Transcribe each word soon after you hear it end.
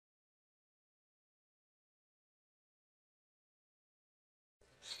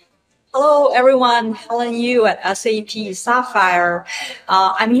Hello, everyone. Helen Yu at SAP Sapphire.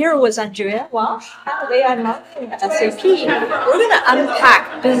 I'm here with Andreas Welsch. Today I'm marketing at SAP. We're going to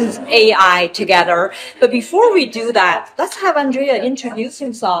unpack business AI together. But before we do that, let's have Andrea introduce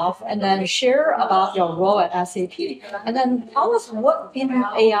himself and then share about your role at SAP. And then tell us what business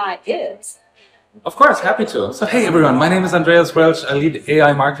AI is. Of course, happy to. So hey everyone, my name is Andreas Welsch. I lead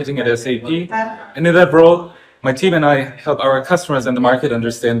AI marketing at SAP. And in that role, my team and I help our customers and the market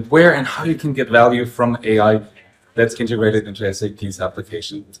understand where and how you can get value from AI that's integrated into SAP's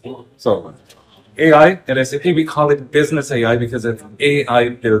application. So AI at SAP, we call it business AI because it's AI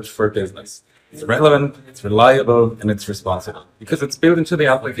built for business. It's relevant, it's reliable, and it's responsible. Because it's built into the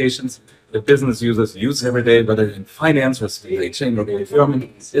applications that business users use every day, whether in finance or supply chain or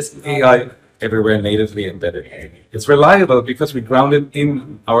procurement. It's AI everywhere natively embedded. It's reliable because we ground it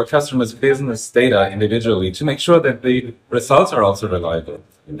in our customers' business data individually to make sure that the results are also reliable.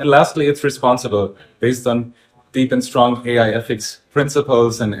 And lastly, it's responsible based on deep and strong AI ethics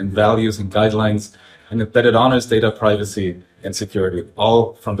principles and values and guidelines, and that it honors data privacy and security,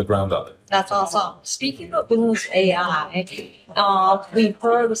 all from the ground up. That's awesome. Speaking of business AI, we've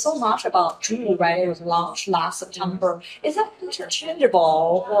heard so much about Joule, right? It was launched last September. Is that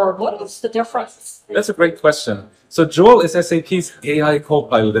interchangeable, or what is the difference? That's a great question. So Joule is SAP's AI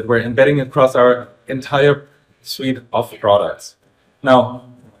copilot that we're embedding across our entire suite of products. Now,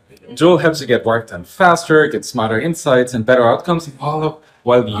 Joule helps you get work done faster, get smarter insights and better outcomes, all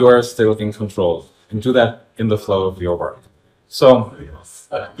while you're still in control, and do that in the flow of your work. So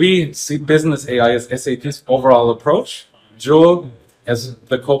we see business AI as SAP's overall approach, Joule as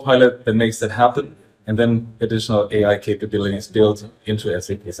the co-pilot that makes it happen, and then additional AI capabilities built into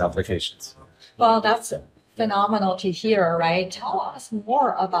SAP's applications. Well, that's phenomenal to hear, right? Tell us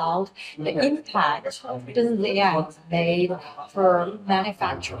more about the impact business AI has made for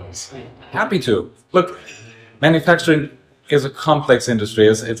manufacturers. Happy to. Look, manufacturing is a complex industry,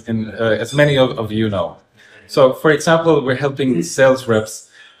 as many of you know. So, for example, we're helping sales reps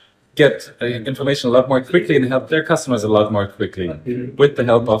get information a lot more quickly and help their customers a lot more quickly with the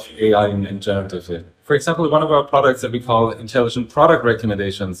help of AI and generative AI. For example, one of our products that we call Intelligent Product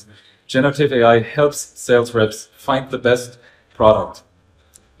Recommendations, generative AI helps sales reps find the best product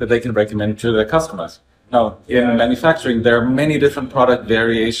that they can recommend to their customers. Now, in manufacturing, there are many different product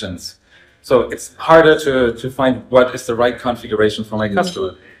variations. So it's harder to find what is the right configuration for my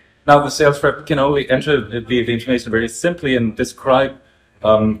customer. Now, the sales rep can only enter the information very simply and describe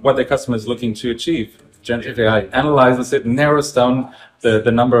what the customer is looking to achieve. Generative AI analyzes it, narrows down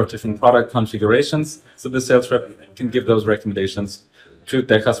the number of different product configurations, so the sales rep can give those recommendations to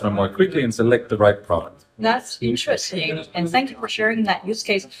their customer more quickly and select the right product. That's interesting, and thank you for sharing that use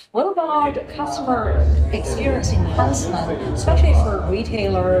case. What about customer experience enhancement, especially for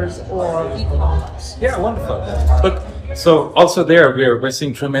retailers or e-commerce? Yeah, wonderful. Look, so also there, we're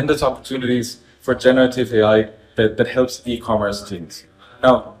seeing tremendous opportunities for generative AI that helps e-commerce teams.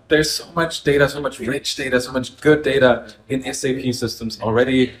 Now, there's so much data, so much rich data, so much good data in SAP systems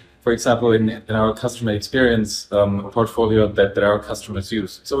already, for example, in our customer experience portfolio that our customers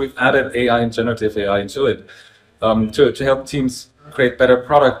use. So we've added AI and generative AI into it to help teams create better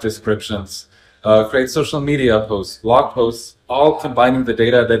product descriptions, create social media posts, blog posts, all combining the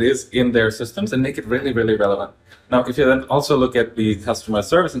data that is in their systems and make it really, really relevant. Now, if you then also look at the customer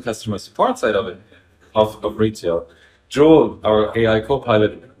service and customer support side of it, of retail, Joule, our AI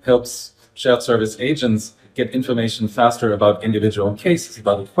copilot, helps shared service agents get information faster about individual cases,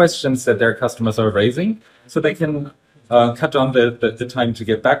 about questions that their customers are raising, so they can cut down the time to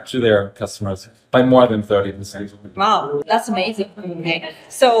get back to their customers by more than 30%. Wow, that's amazing. Okay.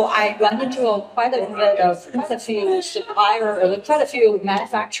 So I run into quite a few suppliers, quite a few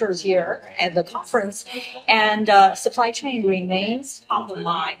manufacturers here at the conference, and supply chain remains top of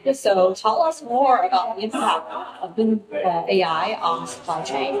mind. So tell us more about the impact of AI on supply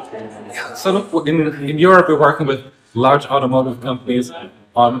chain. So look, in Europe, we're working with large automotive companies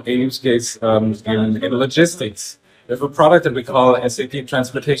on a use case in logistics. We have a product that we call SAP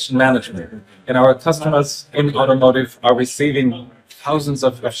Transportation Management. And our customers in automotive are receiving thousands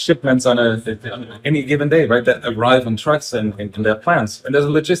of shipments on any given day, right, that arrive on trucks and in their plants. And there's a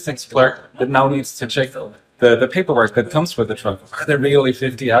logistics clerk that now needs to check the paperwork that comes with the truck. Are there really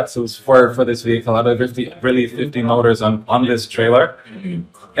 50 axles for this vehicle? Are there really 50 motors on this trailer?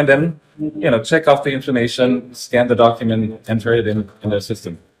 And then, check off the information, scan the document, enter it in their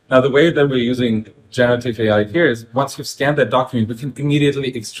system. Now, the way that we're using generative AI here is once you've scanned that document, we can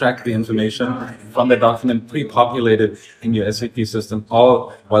immediately extract the information from the document pre-populated in your SAP system,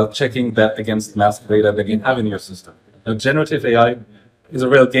 all while checking that against master data that you have in your system. Now, generative AI is a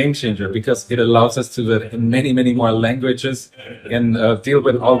real game changer because it allows us to do it in many, many more languages and deal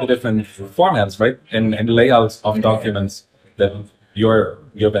with all the different formats, right? And layouts of documents that your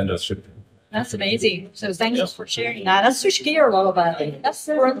vendors should do. That's amazing. So thank you for sharing that. Let's switch gear a little bit. Let's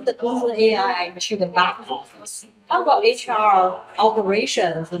bring the AI to the back office. How about HR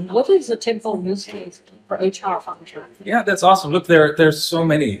operations and what is the typical use case for HR function? Yeah, that's awesome. Look, there's so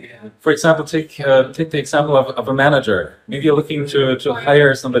many. For example, take the example of a manager. Maybe you're looking to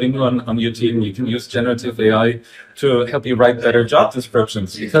hire somebody new on your team. You can use generative AI to help you write better job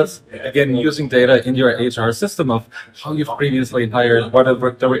descriptions. Because again, using data in your HR system of how you've previously hired, what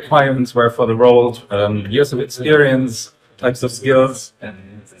the requirements were for the role, years of experience, types of skills.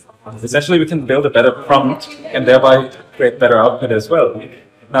 Essentially, we can build a better prompt and thereby create better output as well.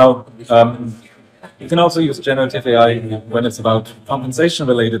 Now, you can also use generative AI when it's about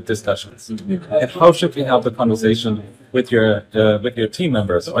compensation-related discussions. And how should we have the conversation with your team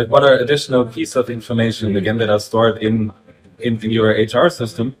members? Like, what are additional pieces of information, again, that are stored in your HR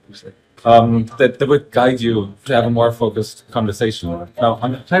system that would guide you to have a more focused conversation? Now,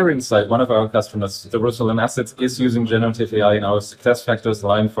 on the hiring side, one of our customers, the Jerusalem Assets, is using generative AI in our success factors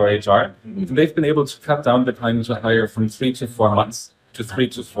line for HR. And they've been able to cut down the time to hire from 3 to 4 months to 3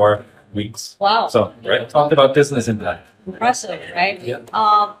 to 4 weeks. Wow. So, right, talk about business impact. Impressive, right? Yeah.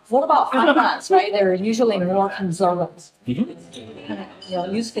 What about finance, right? They're usually more conservative.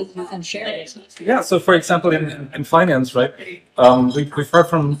 Use case you can share. Yeah, so for example, in finance, right, we've heard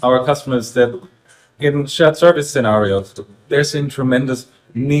from our customers that in shared service scenarios, there's a tremendous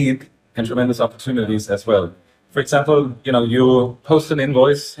need and tremendous opportunities as well. For example, you post an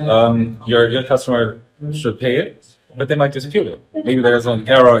invoice, your customer should pay it, but they might dispute it. Maybe there's an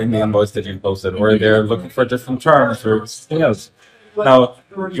error in the invoice that you posted, or they're looking for different terms or something else. Now,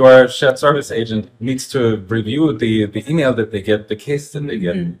 your shared service agent needs to review the email that they get, the case that they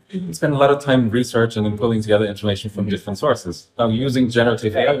get, and spend a lot of time researching and pulling together information from different sources. Now, using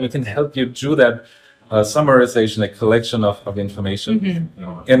generative AI, we can help you do that summarization, a collection of information,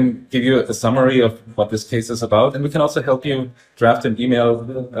 and give you a summary of what this case is about. And we can also help you draft an email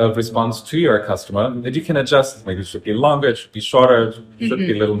response to your customer that you can adjust. Maybe it should be longer, it should be shorter, it should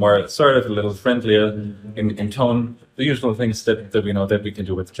be a little more assertive, a little friendlier in tone. The usual things that we know that we can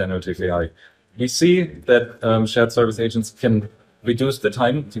do with generative AI. We see that shared service agents can reduce the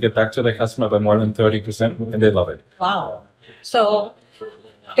time to get back to their customer by more than 30%, and they love it. Wow. So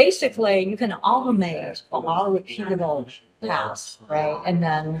basically, you can automate a lot of repeatable tasks, right? And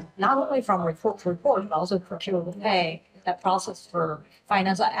then not only from report to report, but also procure to pay, that process for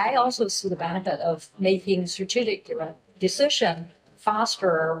finance. I also see the benefit of making strategic decision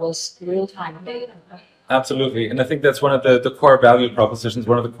faster with real-time data. Absolutely. And I think that's one of the core value propositions,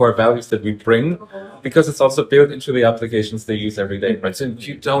 one of the core values that we bring, because it's also built into the applications they use every day, right? So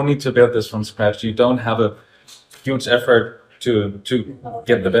you don't need to build this from scratch. You don't have a huge effort to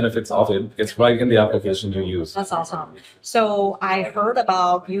get the benefits of it. It's right in the application you use. That's awesome. So I heard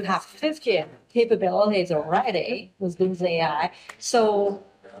about you have 50 capabilities already with this AI. So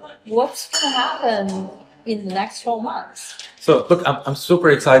what's going to happen in the next 12 months? So look, I'm super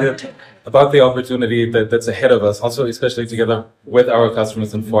excited about the opportunity that's ahead of us, also especially together with our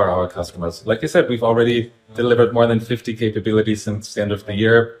customers and for our customers. Like I said, we've already delivered more than 50 capabilities since the end of the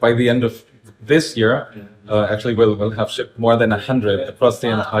year. By the end of this year, actually we'll have shipped more than 100 across the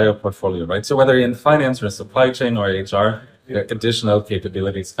entire portfolio, right? So whether you're in finance or supply chain or HR, there are additional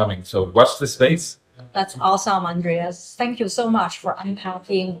capabilities coming. So watch the space. That's awesome, Andreas. Thank you so much for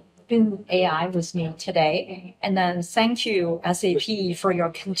unpacking AI with me today. And then thank you, SAP, for your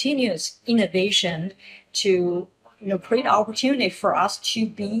continuous innovation to create opportunity for us to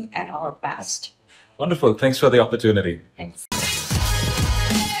be at our best. Wonderful. Thanks for the opportunity. Thanks.